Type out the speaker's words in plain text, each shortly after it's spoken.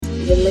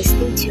You're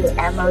listening to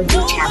MOG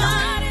Channel.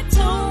 Nobody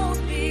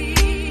told me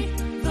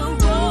the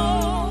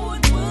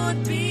road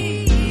would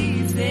be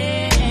easy,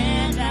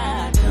 and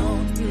I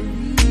don't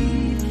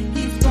believe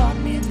He's brought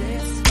me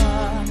this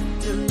far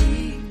to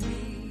leave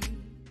me.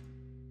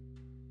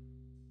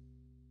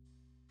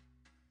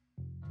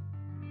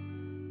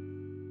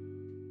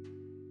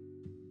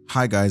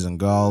 Hi guys and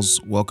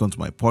girls, welcome to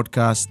my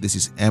podcast. This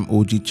is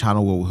MOG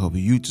Channel, where we'll help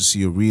you to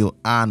see a real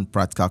and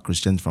practical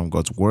Christian from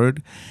God's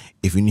Word.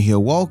 If you're new here,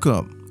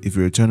 welcome. If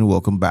you're returning,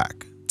 welcome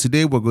back.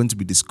 Today we're going to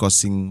be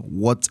discussing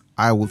what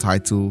I will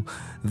title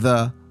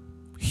the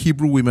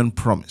Hebrew Women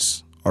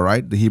Promise. All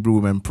right, the Hebrew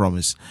Women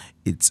Promise.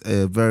 It's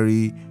a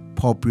very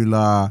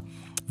popular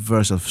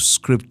verse of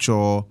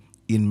scripture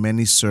in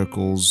many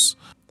circles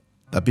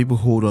that people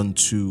hold on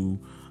to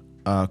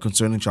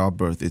concerning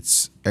childbirth.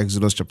 It's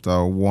Exodus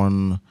chapter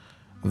 1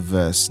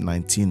 verse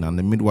 19. And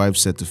the midwife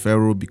said to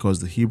Pharaoh, because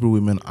the Hebrew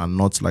women are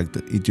not like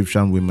the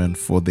Egyptian women,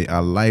 for they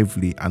are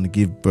lively and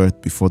give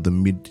birth before the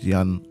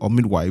Midian or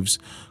midwives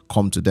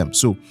come to them.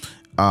 So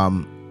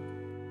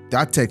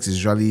that text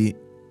is really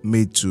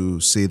made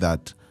to say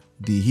that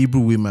the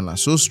Hebrew women are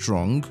so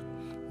strong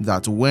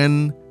that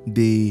when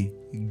they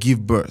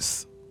give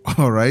birth,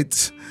 all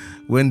right,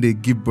 when they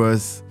give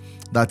birth,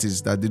 that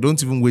is that they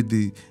don't even wait,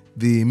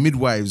 the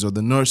midwives or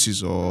the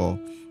nurses or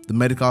the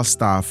medical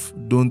staff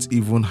don't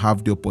even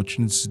have the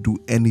opportunity to do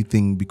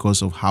anything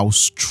because of how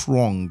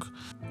strong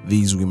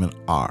these women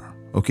are.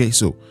 Okay,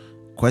 so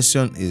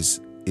question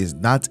is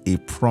that a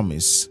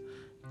promise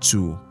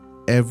to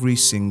every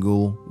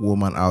single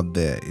woman out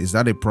there? Is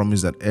that a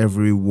promise that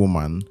every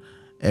woman,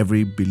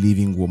 every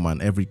believing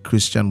woman, every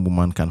Christian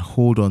woman can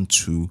hold on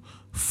to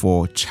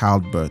for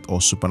childbirth or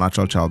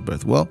supernatural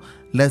childbirth? Well,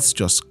 let's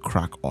just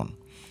crack on.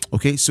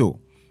 Okay, so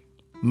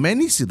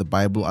many see the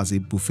Bible as a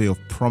buffet of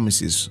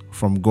promises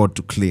from God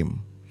to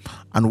claim.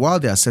 And while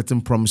there are certain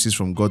promises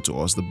from God to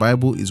us, the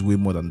Bible is way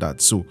more than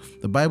that. So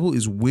the Bible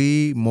is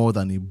way more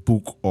than a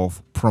book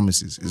of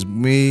promises. It's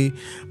way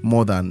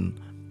more than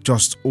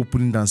just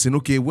opening and saying,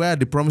 okay, where are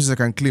the promises I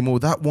can claim? Oh,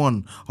 that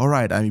one. All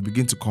right. And you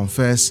begin to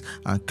confess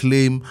and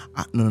claim.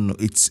 No.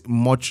 It's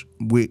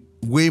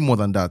way more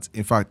than that.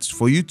 In fact,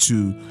 for you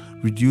to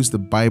reduce the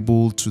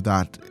Bible to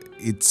that,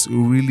 it's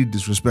really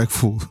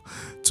disrespectful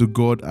to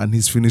God and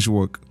His finished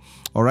work.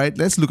 All right,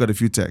 let's look at a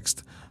few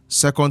texts.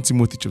 2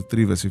 Timothy chapter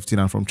 3 verse 15,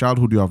 and from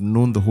childhood you have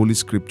known the Holy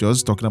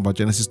Scriptures, talking about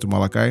Genesis to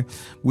Malachi,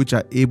 which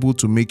are able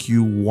to make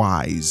you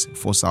wise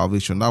for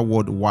salvation. That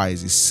word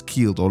wise is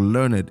skilled or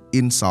learned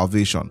in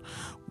salvation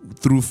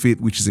through faith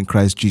which is in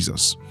Christ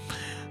Jesus.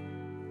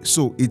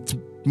 So it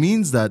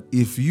means that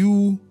if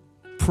you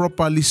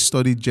properly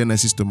study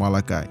Genesis to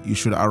Malachi, you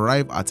should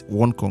arrive at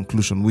one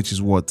conclusion, which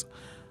is what?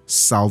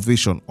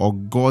 Salvation, or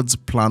God's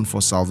plan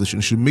for salvation.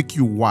 It should make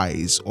you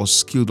wise or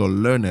skilled or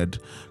learned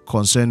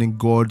concerning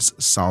God's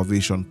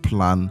salvation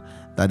plan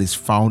that is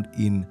found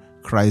in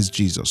Christ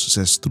Jesus. It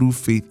says through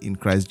faith in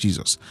Christ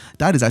Jesus.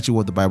 That is actually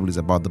what the Bible is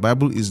about. The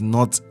Bible is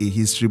not a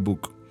history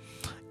book,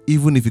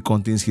 even if it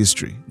contains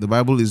history. The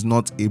Bible is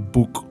not a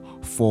book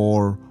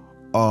for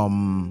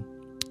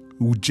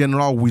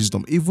general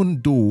wisdom,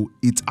 even though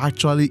it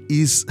actually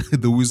is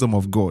the wisdom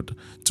of God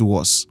to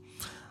us.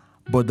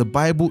 But the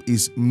Bible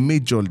is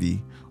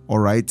majorly, all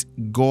right,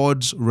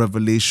 God's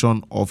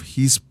revelation of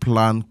His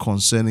plan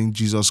concerning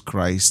Jesus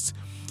Christ,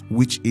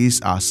 which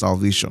is our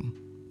salvation.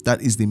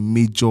 That is the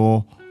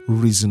major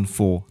reason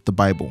for the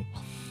Bible.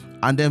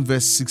 And then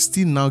verse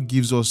 16 now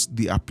gives us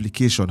the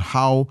application,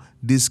 how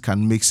this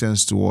can make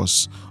sense to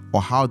us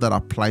or how that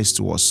applies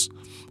to us.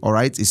 All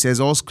right, it says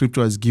all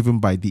scripture is given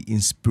by the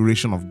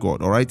inspiration of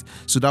God. All right,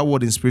 so that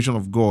word inspiration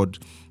of God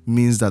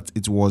means that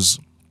it was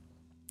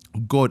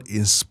God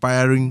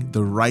inspiring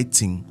the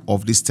writing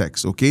of this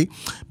text, okay?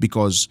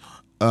 Because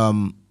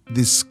the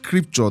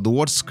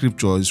word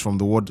scripture is from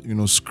the word,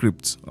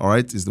 script, all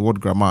right? It's the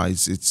word grammar,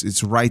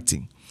 it's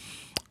writing.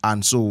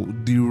 And so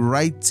the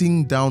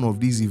writing down of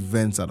these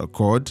events that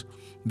occurred,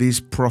 these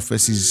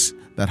prophecies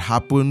that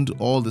happened,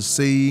 all the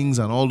sayings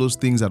and all those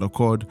things that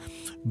occurred,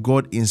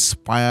 God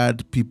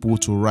inspired people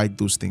to write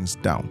those things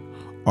down,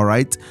 all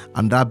right?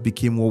 And that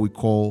became what we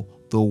call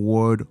the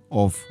Word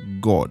of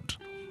God.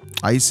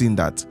 Are you seeing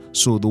that?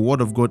 So the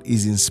Word of God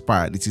is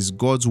inspired. It is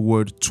God's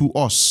word to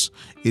us.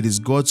 It is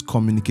God's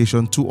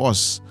communication to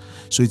us.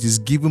 So it is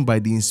given by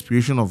the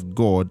inspiration of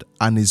God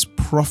and is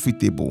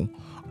profitable.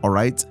 All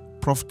right?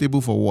 Profitable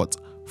for what?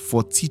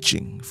 For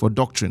teaching, for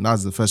doctrine.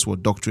 That's the first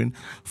word, doctrine,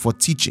 for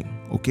teaching.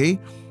 Okay?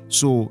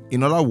 So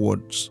in other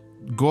words,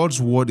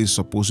 God's word is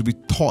supposed to be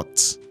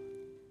taught,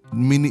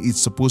 meaning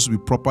it's supposed to be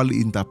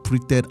properly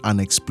interpreted and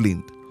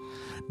explained.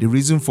 The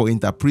reason for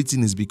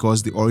interpreting is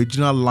because the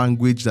original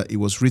language that it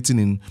was written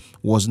in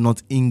was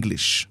not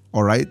English,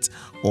 all right,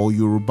 or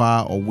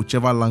Yoruba, or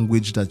whichever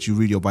language that you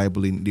read your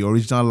Bible in. The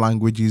original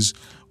languages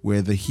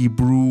were the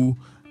Hebrew,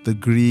 the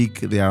Greek,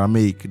 the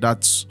Aramaic.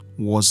 That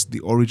was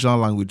the original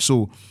language.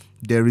 So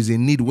there is a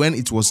need when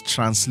it was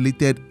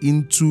translated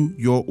into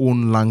your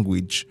own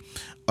language.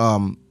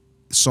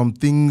 some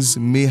things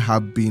may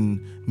have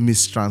been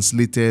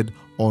mistranslated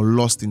or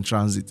lost in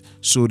transit.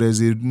 So there's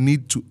a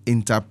need to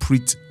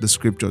interpret the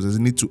scriptures. There's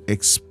a need to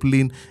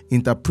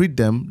interpret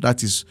them.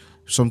 That is,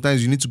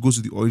 sometimes you need to go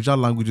to the original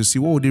language to see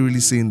what were they really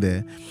saying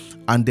there.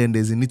 And then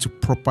there's a need to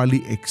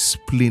properly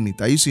explain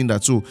it. Are you seeing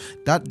that? So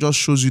that just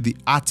shows you the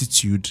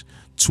attitude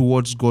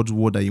towards God's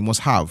word that you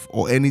must have,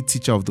 or any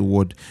teacher of the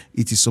word.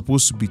 It is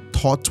supposed to be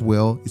taught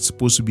well. It's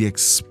supposed to be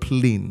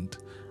explained.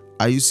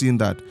 Are you seeing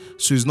that?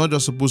 So it's not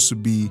just supposed to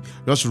be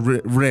just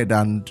read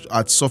and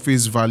at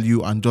surface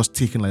value and just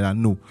taken like that.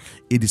 No,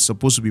 it is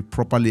supposed to be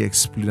properly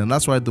explained. And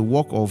that's why the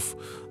work of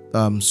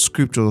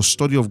scripture, or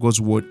study of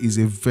God's word, is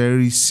a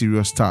very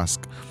serious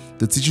task.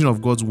 The teaching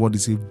of God's word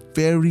is a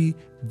very,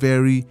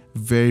 very,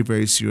 very,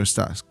 very serious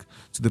task,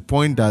 to the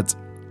point that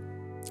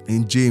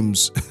in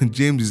James,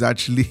 James is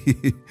actually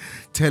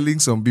telling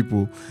some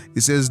people, he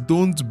says,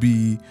 don't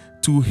be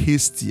too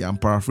hasty, I'm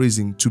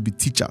paraphrasing, to be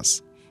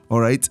teachers. All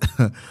right,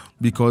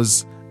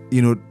 because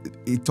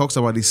it talks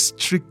about a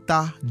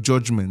stricter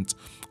judgment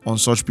on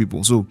such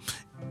people. So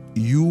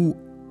you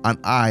and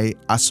I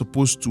are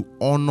supposed to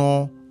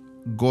honor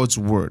God's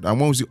word. And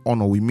when we say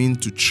honor, we mean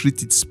to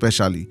treat it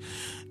specially.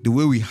 The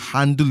way we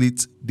handle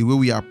it, the way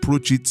we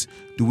approach it,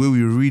 the way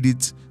we read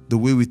it, the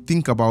way we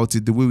think about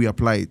it, the way we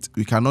apply it.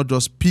 We cannot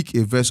just pick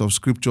a verse of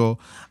scripture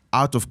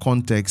out of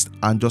context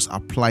and just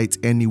apply it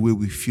any way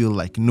we feel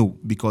like. No,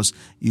 because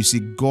you see,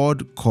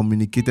 God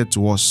communicated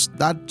to us.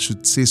 That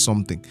should say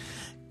something.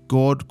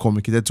 God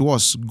communicated to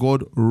us.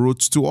 God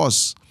wrote to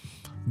us.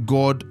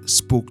 God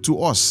spoke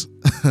to us.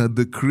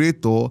 The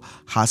Creator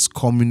has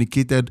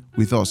communicated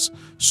with us.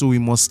 So we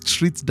must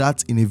treat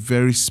that in a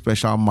very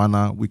special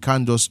manner. We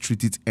can't just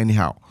treat it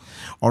anyhow.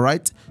 All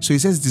right. So he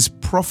says it is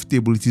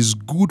profitable. It is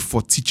good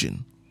for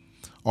teaching.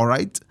 All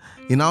right.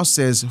 He now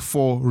says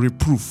for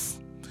reproof.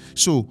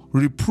 So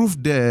reproof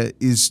there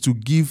is to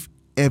give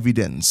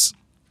evidence.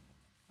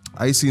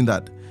 Are you seeing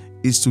that?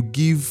 Is to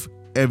give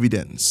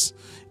evidence.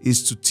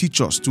 Is to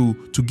teach us, to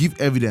give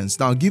evidence.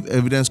 Now, give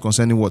evidence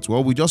concerning what?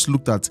 Well, we just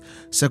looked at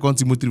 2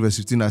 Timothy verse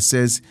 15 that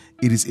says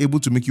it is able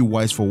to make you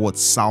wise for what?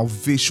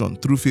 Salvation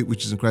through faith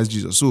which is in Christ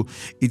Jesus. So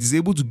it is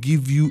able to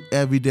give you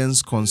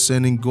evidence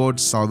concerning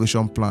God's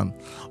salvation plan,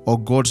 or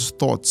God's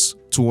thoughts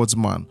towards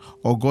man,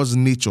 or God's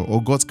nature,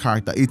 or God's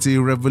character. It's a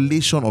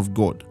revelation of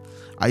God.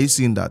 Are you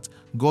seeing that?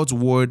 God's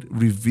word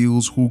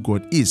reveals who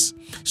God is.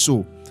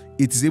 So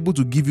it is able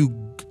to give you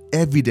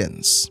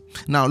evidence.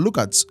 Now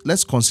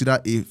let's consider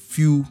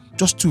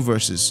just two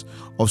verses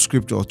of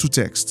scripture, or two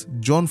texts.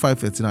 John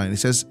 5:39, it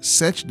says,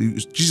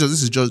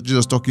 this is just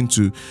Jesus talking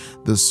to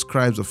the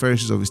scribes or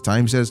Pharisees of his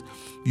time. He says,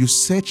 you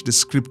search the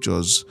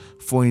scriptures,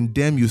 for in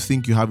them you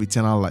think you have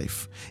eternal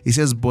life. He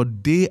says,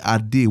 but they are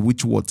they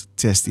which what?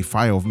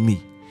 Testify of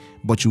me,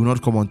 but you will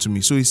not come unto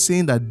me. So he's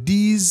saying that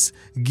these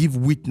give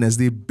witness,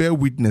 they bear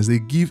witness, they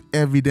give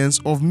evidence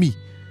of me.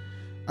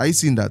 Are you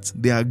seeing that?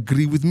 They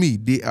agree with me.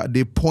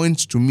 They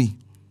point to me.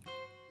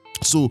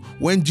 So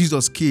when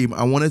Jesus came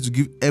and wanted to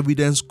give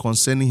evidence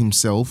concerning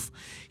himself,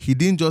 he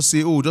didn't just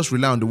say, oh, just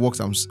rely on the words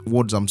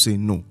I'm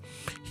saying. No.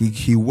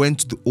 He went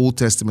to the Old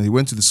Testament. He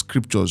went to the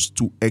scriptures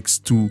to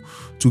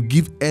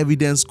give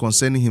evidence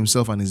concerning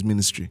himself and his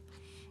ministry.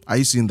 Are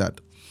you seeing that?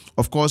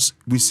 Of course,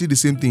 we see the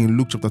same thing in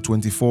Luke chapter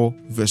 24,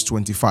 verse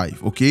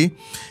 25. Okay?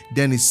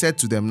 Then he said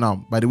to them,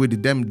 now, by the way, the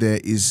them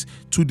there is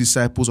two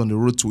disciples on the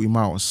road to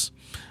Emmaus.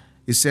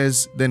 It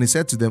says, then he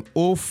said to them,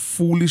 O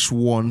foolish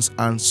ones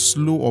and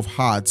slow of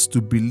hearts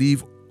to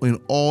believe in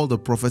all the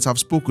prophets have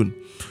spoken.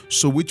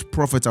 So which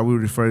prophet are we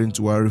referring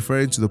to? We're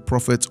referring to the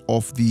prophet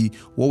of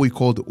what we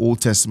call the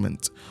Old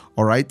Testament.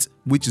 All right?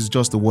 Which is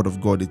just the word of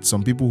God. It's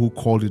some people who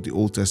called it the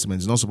Old Testament.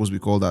 It's not supposed to be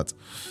called that.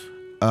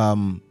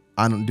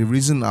 And the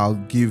reason I'll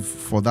give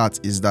for that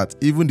is that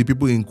even the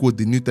people in quote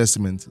the New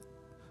Testament,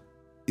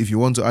 if you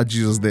want to add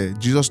Jesus there,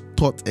 Jesus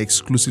taught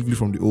exclusively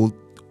from the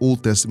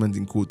Old Testament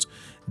in quote.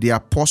 The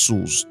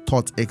apostles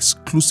taught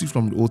exclusively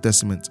from the Old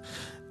Testament.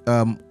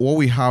 What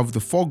we have, the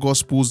four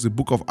Gospels, the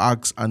book of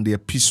Acts, and the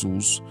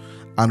epistles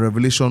and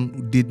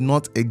Revelation did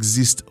not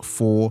exist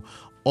for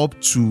up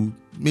to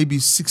maybe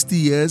 60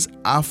 years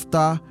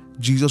after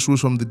Jesus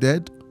rose from the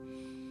dead.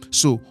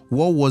 So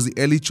what was the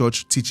early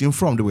church teaching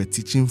from? They were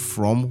teaching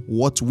from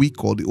what we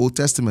call the Old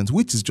Testament,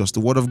 which is just the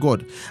word of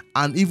God.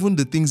 And even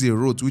the things they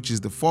wrote, which is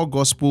the four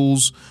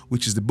Gospels,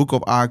 which is the book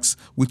of Acts,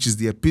 which is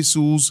the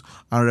epistles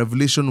and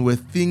Revelation, were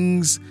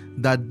things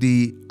that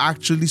they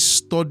actually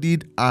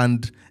studied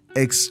and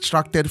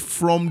extracted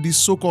from the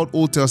so-called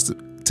Old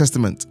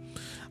Testament.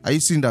 Are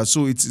you seeing that?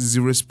 So it is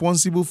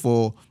irresponsible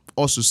for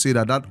us to say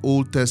that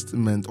Old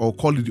Testament, or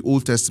call it the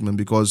Old Testament,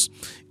 because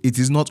it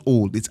is not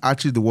old. It's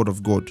actually the word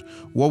of God.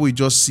 What we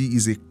just see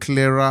is a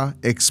clearer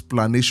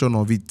explanation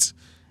of it,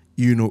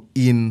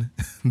 in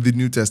the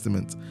New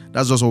Testament.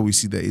 That's just what we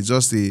see there.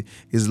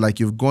 It's like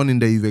you've gone in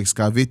there, you've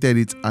excavated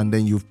it, and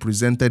then you've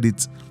presented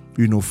it,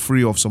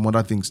 free of some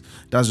other things.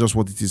 That's just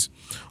what it is.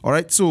 All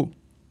right. So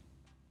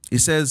it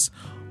says,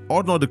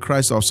 ought not the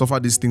Christ to have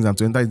suffered these things and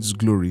to enter his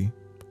glory?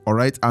 All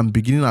right, and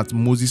beginning at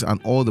Moses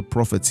and all the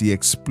prophets, he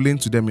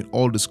explained to them in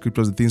all the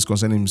scriptures the things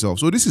concerning himself.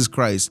 So this is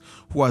Christ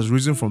who has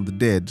risen from the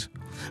dead.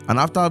 And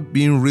after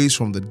being raised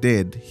from the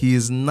dead, he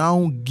is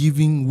now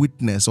giving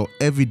witness or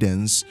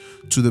evidence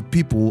to the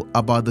people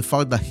about the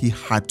fact that he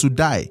had to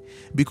die,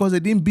 because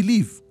they didn't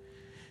believe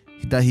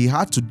that he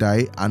had to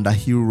die and that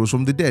he rose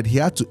from the dead. He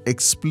had to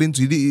explain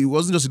to you. It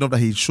wasn't just enough that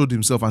he showed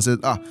himself and said,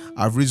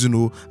 I've risen.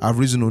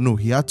 No,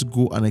 he had to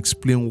go and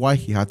explain why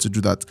he had to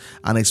do that,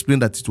 and explain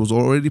that it was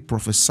already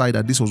prophesied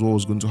that this was what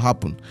was going to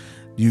happen.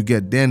 You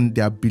get, then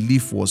their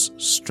belief was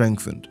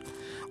strengthened.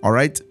 All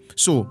right.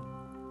 So,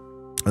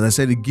 as I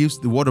said,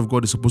 the word of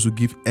God is supposed to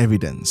give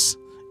evidence.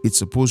 It's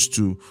supposed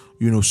to,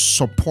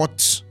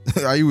 support.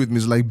 Are you with me?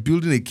 It's like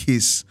building a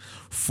case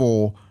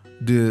for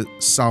the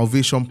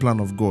salvation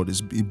plan of God.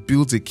 It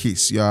builds a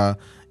case.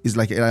 It's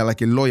like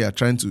a lawyer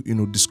trying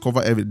to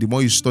discover evidence. The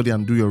more you study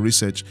and do your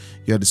research,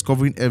 you are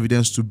discovering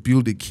evidence to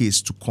build a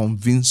case to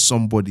convince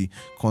somebody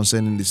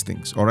concerning these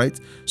things. All right.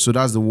 So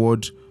that's the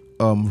word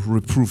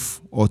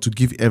reproof, or to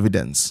give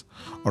evidence.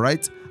 All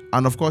right.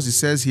 And of course, it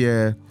says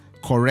here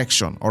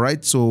correction. All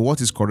right. So what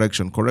is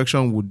correction?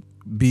 Correction would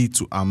be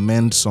to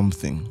amend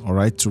something. All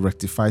right. To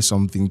rectify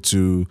something.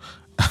 To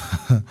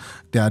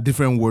there are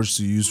different words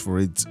to use for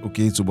it.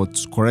 Okay. So,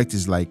 but correct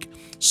is like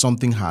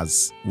something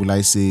has, will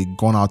I say,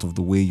 gone out of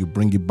the way. You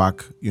bring it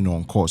back,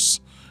 on course.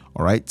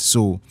 All right.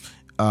 So,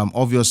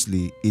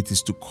 obviously, it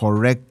is to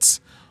correct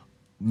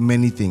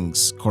many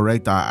things,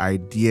 correct our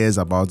ideas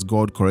about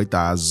God, correct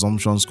our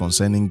assumptions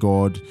concerning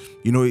God.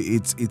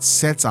 It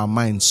sets our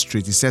mind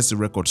straight. It sets the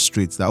record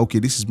straight that, okay,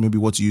 this is maybe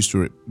what you used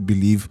to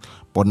believe,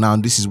 but now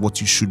this is what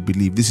you should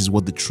believe. This is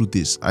what the truth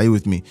is. Are you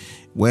with me?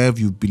 Wherever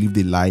you believed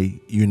a lie,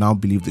 you now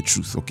believe the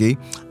truth. Okay.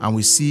 And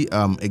we see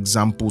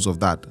examples of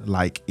that,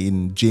 like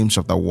in James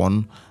chapter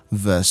 1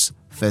 verse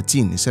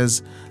 13. It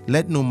says,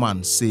 let no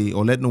one say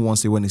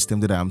when he's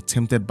tempted, I am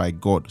tempted by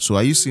God. So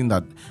are you seeing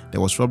that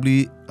there was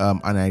probably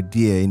an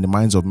idea in the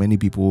minds of many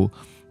people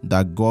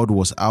that God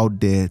was out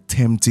there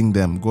tempting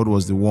them? God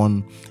was the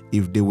one,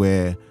 if they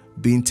were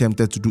being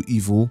tempted to do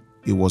evil,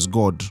 it was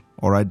God,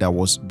 all right, that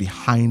was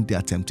behind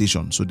their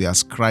temptation. So they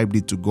ascribed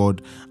it to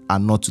God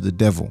and not to the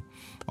devil.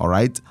 All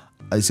right.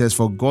 It says,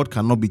 for God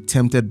cannot be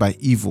tempted by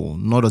evil,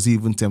 nor does he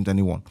even tempt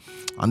anyone.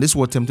 And this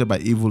word tempted by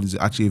evil is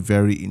actually a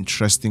very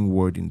interesting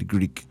word in the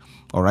Greek.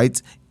 All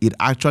right. It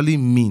actually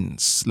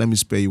means, let me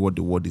spare you what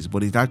the word is,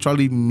 but it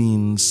actually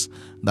means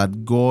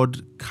that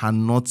God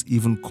cannot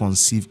even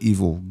conceive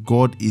evil.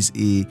 God is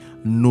a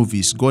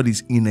novice. God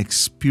is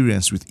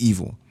inexperienced with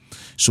evil.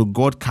 So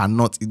God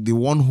cannot, the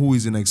one who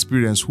is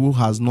inexperienced, who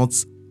has not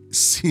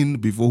sinned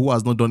before, who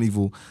has not done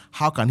evil,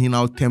 how can he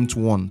now tempt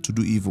one to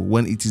do evil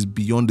when it is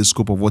beyond the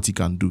scope of what he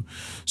can do?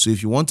 So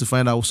if you want to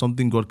find out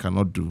something God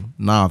cannot do,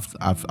 now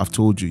I've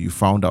told you, you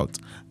found out.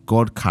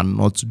 God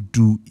cannot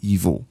do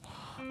evil,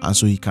 and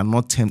so he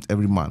cannot tempt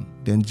every man.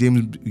 Then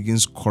James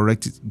begins to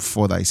correct it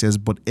further. He says,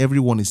 but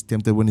everyone is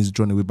tempted when he's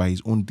drawn away by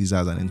his own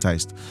desires and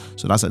enticed.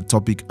 So that's a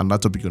topic, and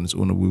that topic on its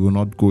own, we will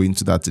not go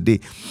into that today.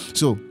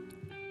 So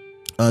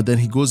then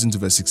he goes into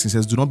verse 16. He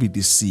says, do not be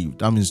deceived.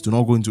 That means do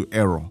not go into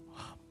error.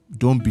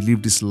 Don't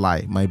believe this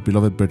lie, my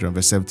beloved brethren.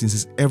 Verse 17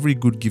 says, every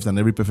good gift and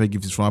every perfect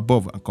gift is from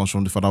above and comes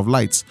from the Father of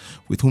lights,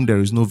 with whom there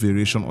is no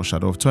variation or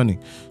shadow of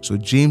turning. So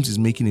James is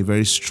making a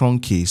very strong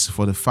case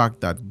for the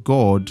fact that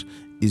God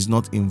is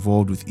not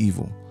involved with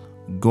evil.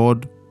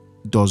 God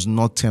does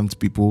not tempt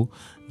people.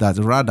 That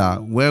rather,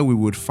 where we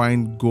would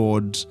find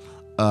God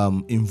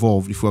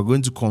involved, if we are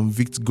going to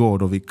convict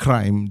God of a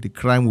crime, the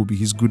crime will be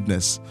his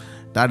goodness.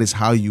 That is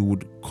how you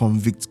would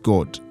convict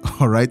God,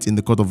 all right, in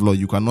the court of law.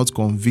 You cannot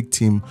convict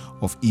him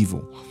of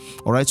evil,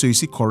 all right? So you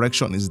see,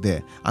 correction is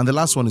there. And the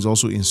last one is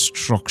also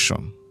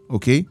instruction,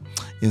 okay?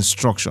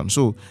 Instruction.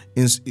 So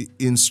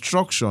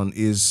instruction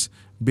is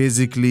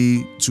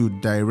basically to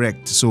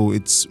direct. So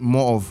it's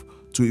more of,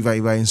 if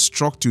I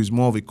instruct you, it's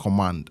more of a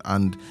command,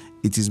 and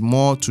it is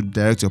more to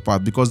direct your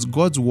path, because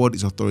God's word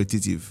is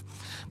authoritative.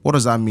 What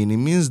does that mean? It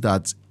means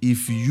that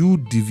if you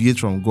deviate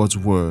from God's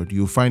word,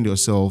 you find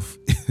yourself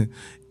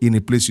in a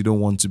place you don't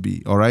want to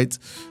be. All right.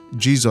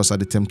 Jesus at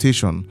the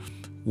temptation,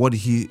 what did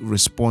he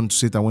respond to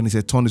Satan when he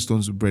said, turn the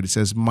stones to bread? He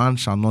says, man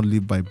shall not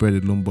live by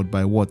bread alone, but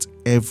by what?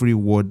 Every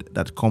word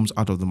that comes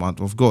out of the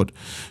mouth of God.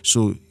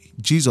 So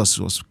Jesus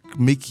was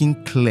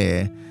making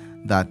clear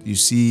that, you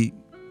see,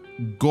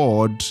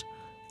 God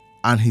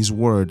and his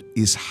word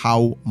is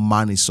how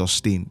man is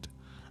sustained.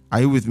 Are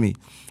you with me?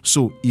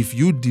 So if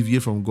you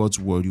deviate from God's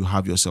word, you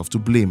have yourself to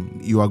blame.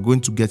 You are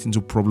going to get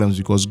into problems,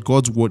 because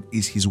God's word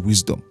is his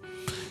wisdom.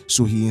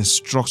 So he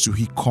instructs you,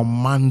 he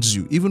commands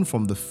you. Even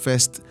from the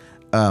first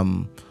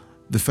time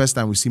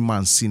we see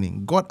man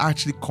sinning, God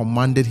actually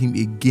commanded him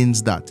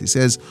against that. He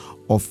says,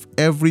 of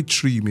every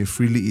tree you may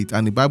freely eat.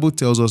 And the Bible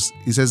tells us,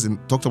 it says,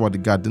 talked about the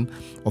garden,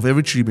 of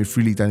every tree you may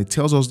freely eat. And it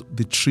tells us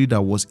the tree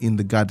that was in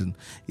the garden.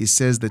 It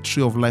says the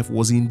tree of life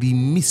was in the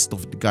midst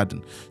of the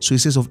garden. So it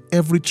says, of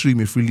every tree you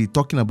may freely eat,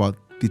 talking about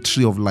the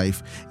tree of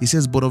life. It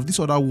says, but of this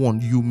other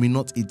one you may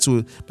not eat. So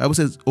the Bible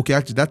says, okay,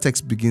 actually that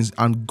text begins,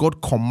 and God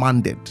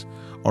commanded.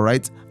 All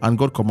right. And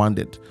God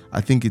commanded.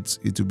 I think it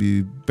would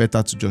be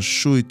better to just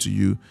show it to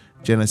you.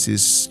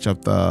 Genesis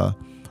chapter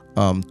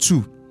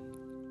 2.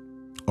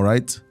 All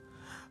right.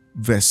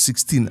 Verse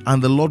 16.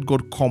 And the Lord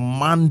God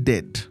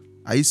commanded.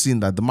 Are you seeing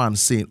that? The man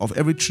saying, of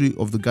every tree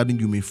of the garden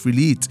you may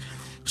freely eat.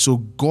 So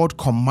God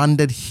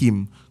commanded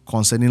him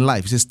concerning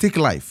life. He says, take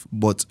life.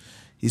 But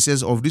he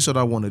says, of this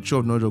other one, the tree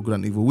of knowledge of good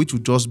and evil, which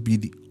would just be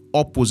the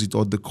opposite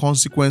or the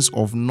consequence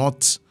of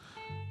not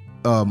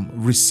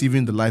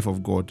receiving the life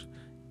of God.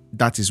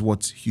 That is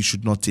what he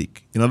should not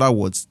take. In other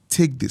words,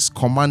 take this,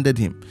 commanded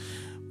him.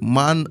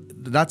 Man,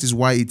 that is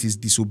why it is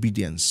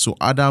disobedience. So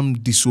Adam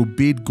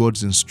disobeyed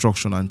God's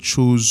instruction and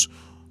chose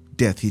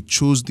death. He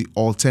chose the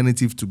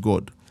alternative to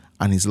God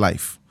and his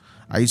life.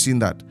 Are you seeing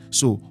that?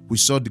 So we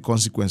saw the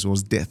consequence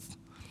was death.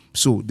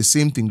 So the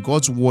same thing,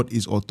 God's word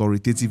is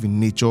authoritative in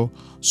nature,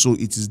 so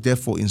it is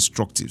therefore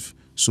instructive.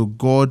 So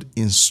God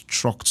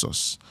instructs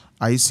us.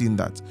 Are you seeing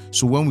that?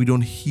 So when we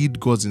don't heed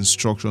God's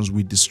instructions,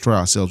 we destroy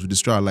ourselves, we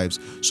destroy our lives.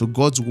 So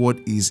God's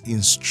word is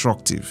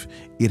instructive.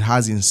 It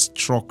has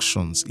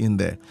instructions in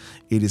there.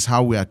 It is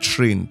how we are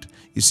trained.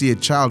 You see, a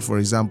child, for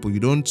example, you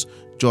don't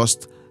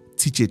just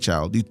teach a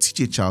child. You teach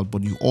a child,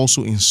 but you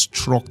also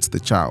instruct the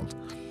child.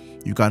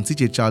 You can teach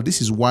a child, this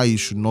is why you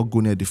should not go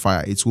near the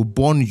fire. It will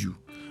burn you.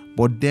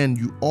 But then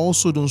you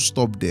also don't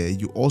stop there.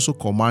 You also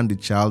command the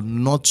child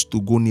not to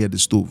go near the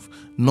stove,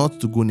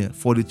 not to go near,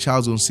 for the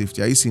child's own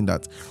safety. Are you seeing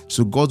that?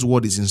 So God's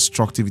word is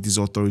instructive, it is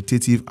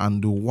authoritative,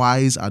 and the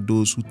wise are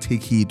those who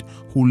take heed,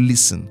 who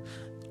listen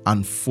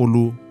and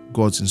follow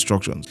God's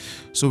instructions.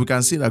 So we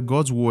can see that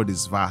God's word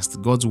is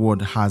vast. God's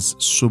word has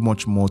so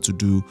much more to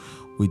do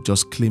with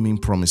just claiming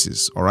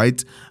promises. All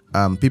right.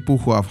 People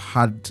who have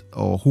had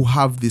or who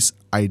have this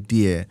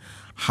idea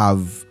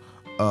have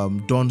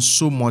done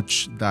so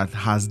much that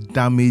has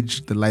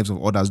damaged the lives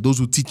of others. Those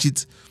who teach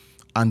it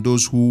and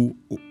those who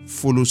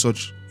follow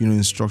such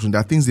instruction.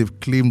 There are things they've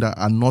claimed that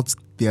are not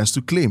theirs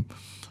to claim.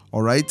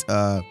 All right.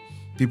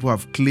 People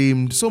have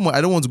claimed so much.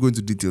 I don't want to go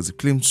into details. They've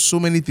claimed so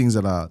many things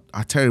that are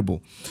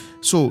terrible.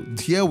 So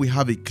here we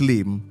have a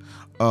claim,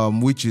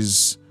 which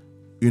is,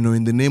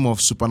 in the name of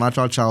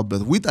supernatural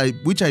childbirth,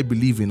 which I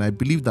believe in. I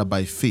believe that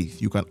by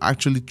faith, you can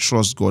actually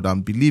trust God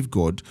and believe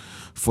God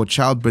for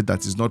childbirth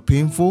that is not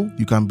painful.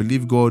 You can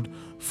believe God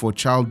for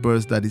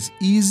childbirth that is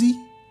easy.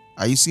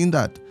 Are you seeing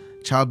that?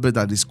 Childbirth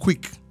that is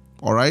quick.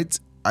 All right.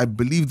 I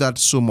believe that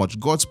so much.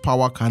 God's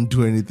power can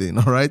do anything.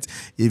 All right.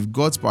 If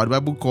God's power, the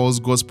Bible calls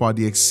God's power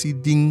the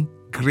exceeding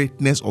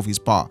greatness of his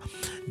power.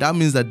 That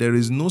means that there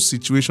is no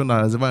situation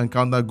that has ever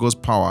encountered God's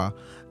power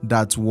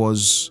that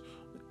was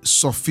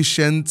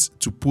sufficient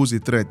to pose a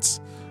threat.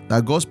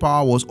 That God's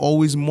power was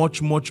always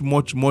much more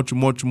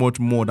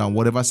than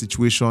whatever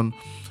situation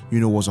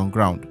was on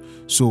ground.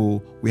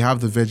 So we have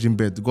the virgin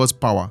birth, God's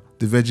power,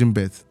 the virgin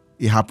birth,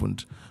 it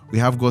happened. We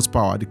have God's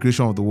power, the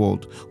creation of the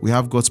world. We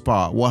have God's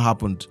power, what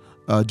happened?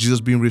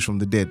 Jesus being raised from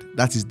the dead.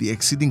 That is the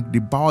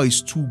power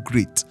is too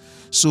great.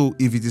 So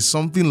if it is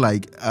something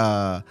like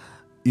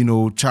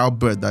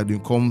childbirth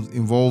that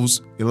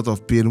involves a lot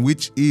of pain,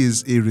 which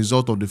is a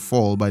result of the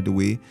fall, by the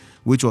way,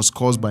 which was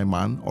caused by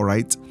man, all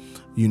right,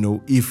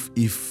 if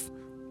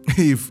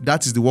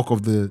that is the work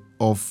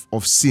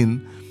of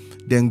sin,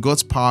 then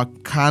God's power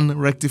can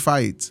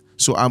rectify it.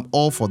 So I'm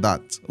all for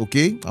that.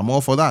 Okay, I'm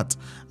all for that.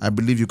 I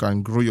believe you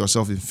can grow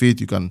yourself in faith.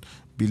 You can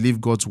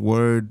believe God's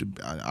word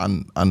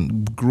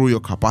and grow your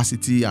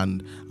capacity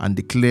and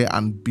declare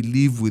and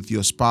believe with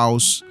your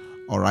spouse.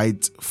 All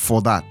right,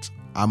 for that,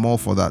 I'm all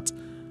for that.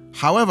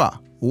 However,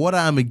 what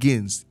I am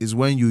against is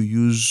when you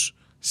use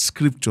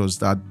scriptures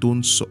that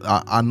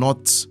are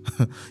not,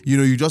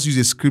 you just use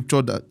a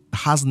scripture that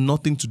has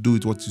nothing to do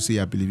with what you say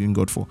I believe in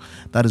God for.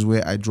 That is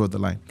where I draw the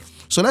line.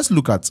 So let's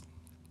look at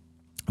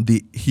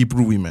the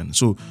Hebrew women.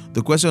 So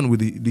the question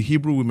with the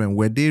Hebrew women,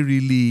 were they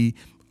really,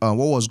 what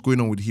was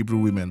going on with the Hebrew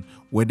women?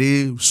 Were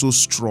they so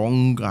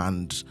strong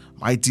and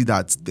mighty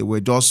that they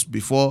were just,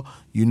 before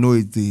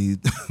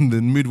the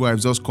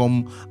midwives just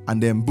come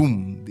and then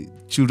boom, the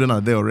children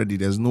are there already.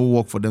 There's no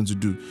work for them to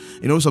do.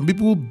 Some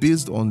people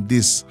based on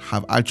this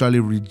have actually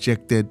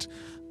rejected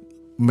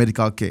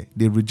medical care.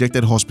 They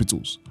rejected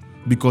hospitals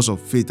because of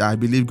faith. I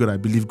believe God, I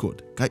believe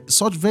God.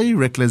 Such very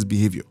reckless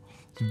behavior.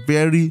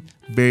 Very,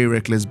 very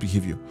reckless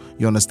behavior.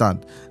 You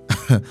understand?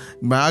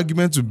 My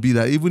argument would be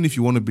that even if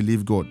you want to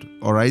believe God,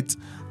 all right,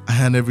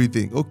 and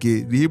everything,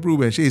 okay, the Hebrew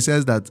women, she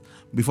says that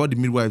before the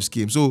midwives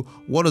came. So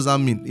what does that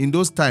mean? In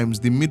those times,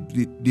 the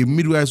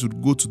midwives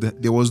would go to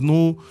there was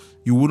no,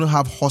 you wouldn't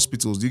have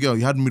hospitals.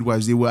 You had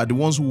midwives. They were the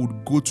ones who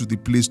would go to the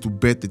place to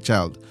birth the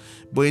child.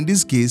 But in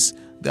this case,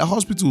 there are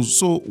hospitals.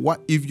 So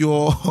what if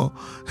you're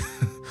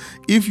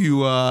if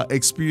you are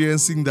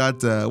experiencing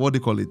that, what they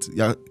call it,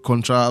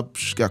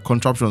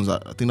 contraptions,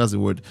 I think that's the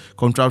word,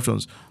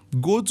 contraptions,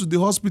 go to the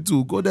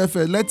hospital, go there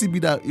first. Let it be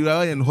that you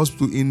are in the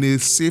hospital in a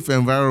safe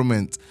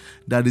environment,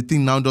 that the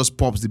thing now just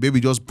pops, the baby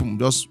just boom,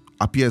 just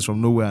appears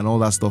from nowhere and all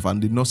that stuff,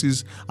 and the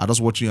nurses are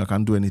just watching you and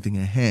can't do anything.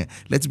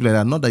 Let's be like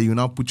that. Not that you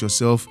now put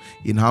yourself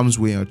in harm's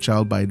way, your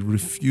child, by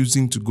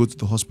refusing to go to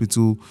the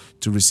hospital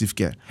to receive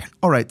care.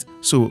 All right,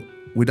 so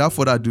without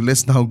further ado,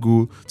 let's now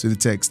go to the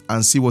text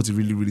and see what it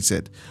really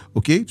said.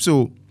 Okay,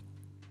 so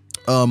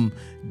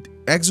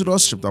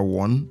Exodus chapter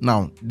 1.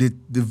 Now, the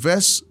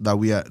verse that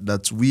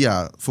we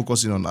are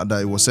focusing on,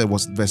 that it was said,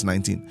 was verse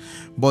 19.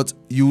 But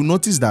you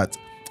notice that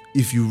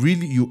if you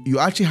really, you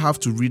actually have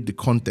to read the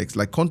context.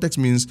 Like, context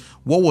means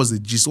what was the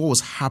gist, what was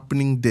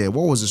happening there,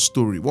 what was the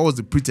story, what was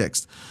the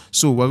pretext.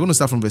 So we're going to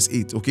start from verse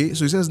 8. Okay,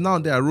 so it says, now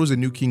there arose a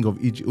new king of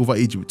Egypt, over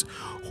Egypt,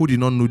 who did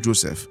not know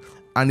Joseph.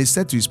 And he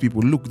said to his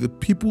people, look, the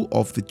people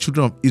of the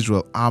children of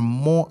Israel are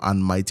more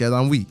and mightier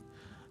than we.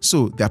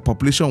 So their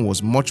population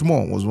was much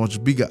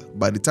bigger.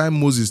 By the time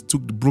Moses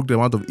broke them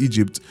out of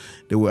Egypt,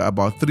 they were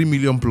about 3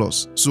 million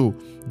plus. So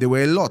they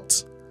were a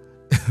lot.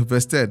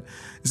 Verse 10,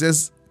 it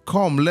says,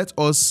 come, let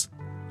us.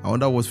 I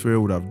wonder what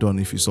Pharaoh would have done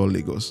if he saw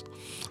Lagos.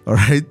 All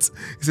right.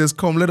 It says,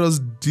 come, let us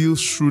deal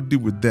shrewdly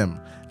with them,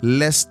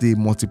 lest they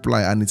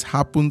multiply. And it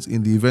happens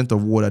in the event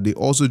of war that they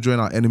also join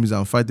our enemies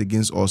and fight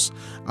against us,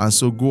 and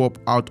so go up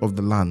out of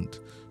the land.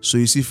 So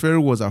you see,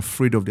 Pharaoh was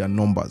afraid of their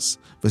numbers.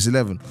 Verse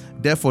 11,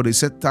 therefore they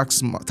set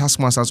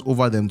taskmasters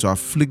over them to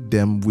afflict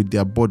them with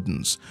their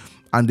burdens.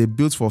 And they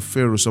built for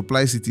Pharaoh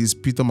supply cities,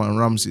 Pithom and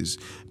Ramses.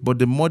 But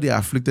the more they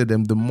afflicted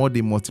them, the more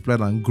they multiplied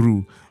and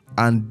grew,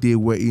 and they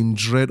were in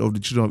dread of the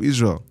children of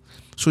Israel.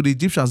 So the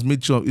Egyptians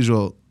made children of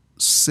Israel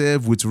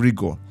serve with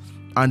rigor,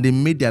 and they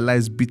made their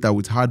lives bitter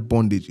with hard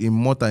bondage, in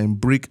mortar, in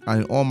brick,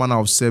 and in all manner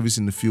of service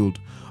in the field.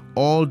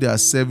 All their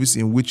service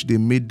in which they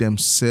made them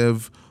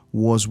serve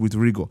was with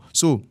rigor.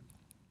 So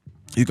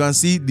you can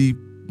see the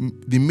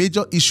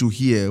major issue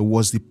here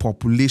was the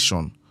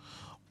population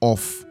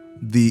of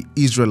the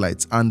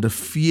Israelites and the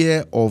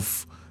fear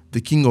of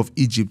the king of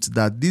Egypt,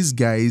 that these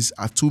guys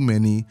are too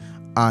many.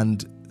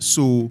 And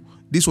so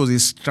this was a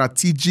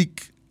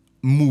strategic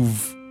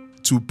move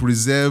to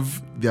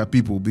preserve their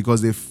people,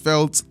 because they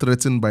felt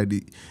threatened by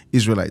the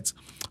Israelites.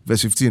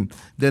 Verse 15,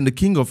 then the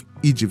king of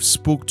Egypt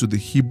spoke to the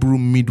Hebrew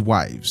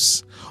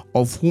midwives,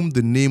 of whom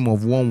the name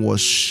of one was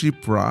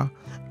Shipra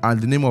and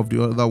the name of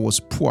the other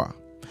was Puah.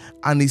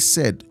 And he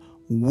said,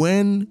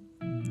 when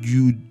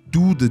you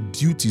do the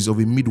duties of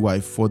a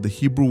midwife for the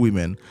Hebrew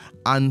women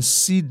and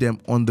see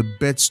them on the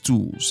bed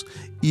stools,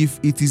 if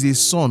it is a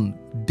son,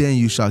 then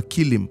you shall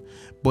kill him.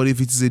 But if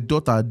it is a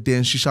daughter,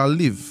 then she shall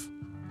live.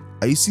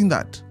 Are you seeing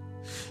that?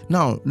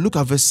 Now, look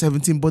at verse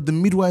 17. But the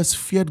midwives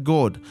feared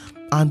God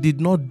and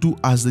did not do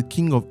as the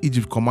king of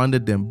Egypt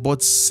commanded them,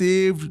 but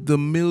saved the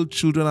male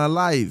children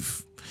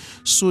alive.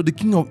 So the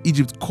king of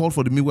Egypt called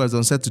for the midwives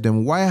and said to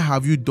them, why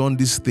have you done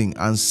this thing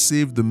and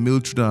saved the male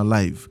children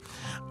alive?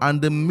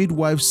 And the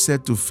midwives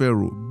said to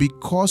Pharaoh,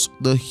 because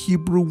the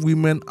Hebrew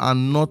women are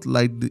not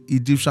like the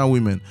Egyptian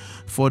women,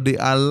 for they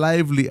are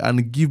lively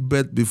and give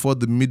birth before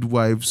the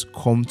midwives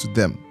come to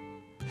them.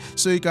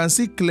 So you can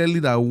see clearly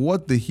that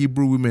what the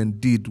Hebrew women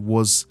did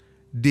was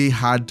they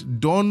had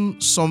done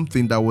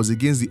something that was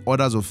against the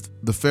orders of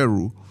the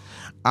Pharaoh,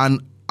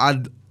 and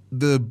at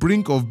the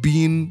brink of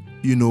being,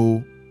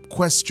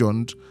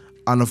 questioned,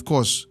 and of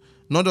course,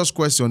 not just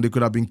questioned, they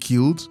could have been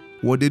killed.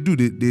 What they do,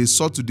 they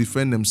sought to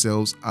defend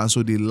themselves, and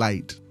so they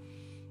lied.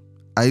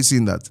 Are you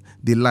seeing that?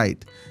 They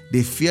lied.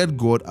 They feared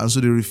God, and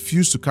so they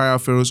refused to carry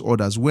out Pharaoh's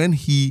orders when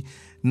he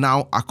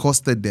now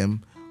accosted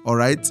them. All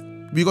right?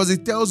 Because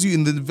it tells you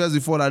in the verse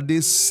before that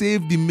they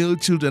saved the male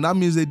children. That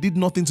means they did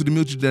nothing to the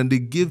male children.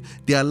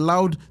 They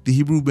allowed the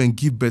Hebrew women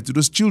give birth to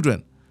those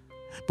children.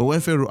 But when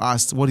Pharaoh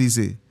asked, what did he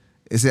say?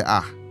 He said,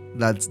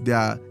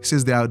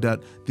 that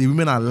the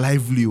women are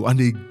lively and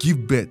they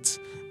give birth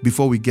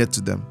before we get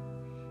to them.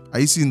 Are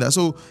you seeing that?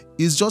 So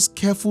it's just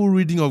careful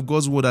reading of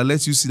God's word that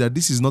lets you see that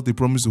this is not a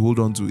promise to hold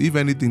on to. If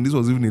anything, this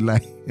was even a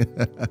lie.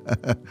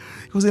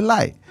 It was a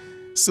lie.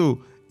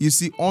 So you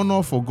see,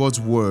 honor for God's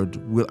word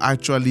will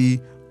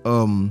actually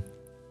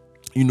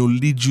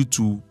lead you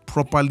to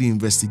properly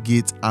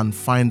investigate and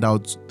find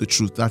out the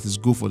truth. That is,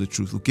 go for the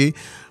truth, okay?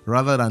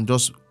 Rather than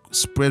just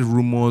spread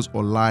rumors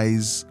or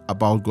lies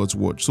about God's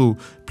word. So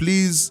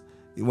please,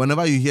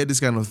 whenever you hear this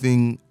kind of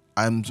thing,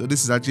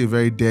 this is actually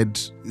I think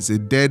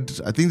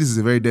this is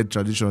a very dead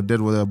tradition or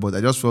dead whatever, but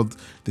I just felt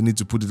the need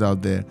to put it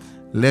out there.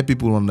 Let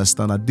people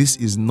understand that this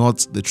is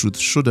not the truth.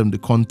 Show them the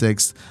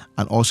context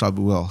and all shall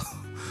be well.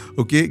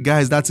 Okay,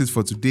 guys, that's it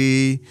for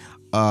today.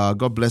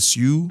 God bless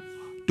you.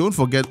 Don't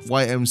forget,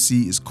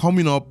 YMC is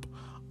coming up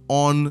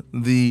on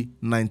the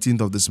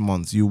 19th of this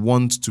month. You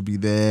want to be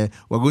there.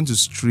 We're going to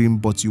stream,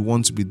 but you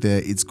want to be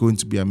there. It's going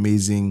to be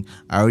amazing.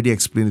 I already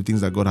explained the things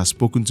that God has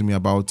spoken to me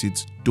about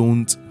it.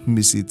 Don't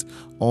miss it.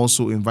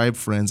 Also, invite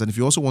friends. And if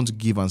you also want to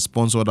give and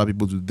sponsor other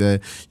people to there,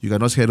 you can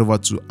just head over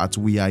to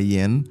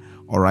 @WeAreYen,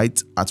 all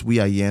right,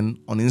 @WeAreYen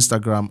on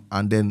Instagram,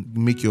 and then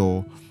make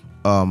your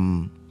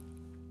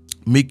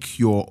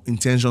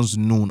intentions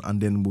known, and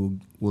then we'll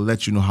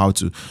let you know how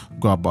to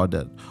go about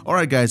that. All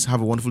right, guys, have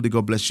a wonderful day.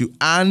 God bless you,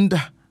 and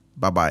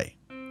bye-bye.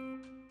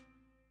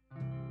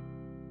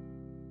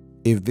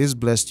 If this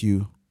blessed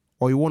you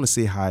or you want to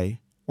say hi,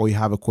 or you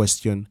have a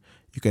question,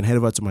 you can head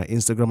over to my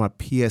Instagram at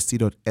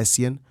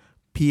pst.essien,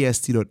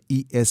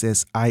 pst.essien.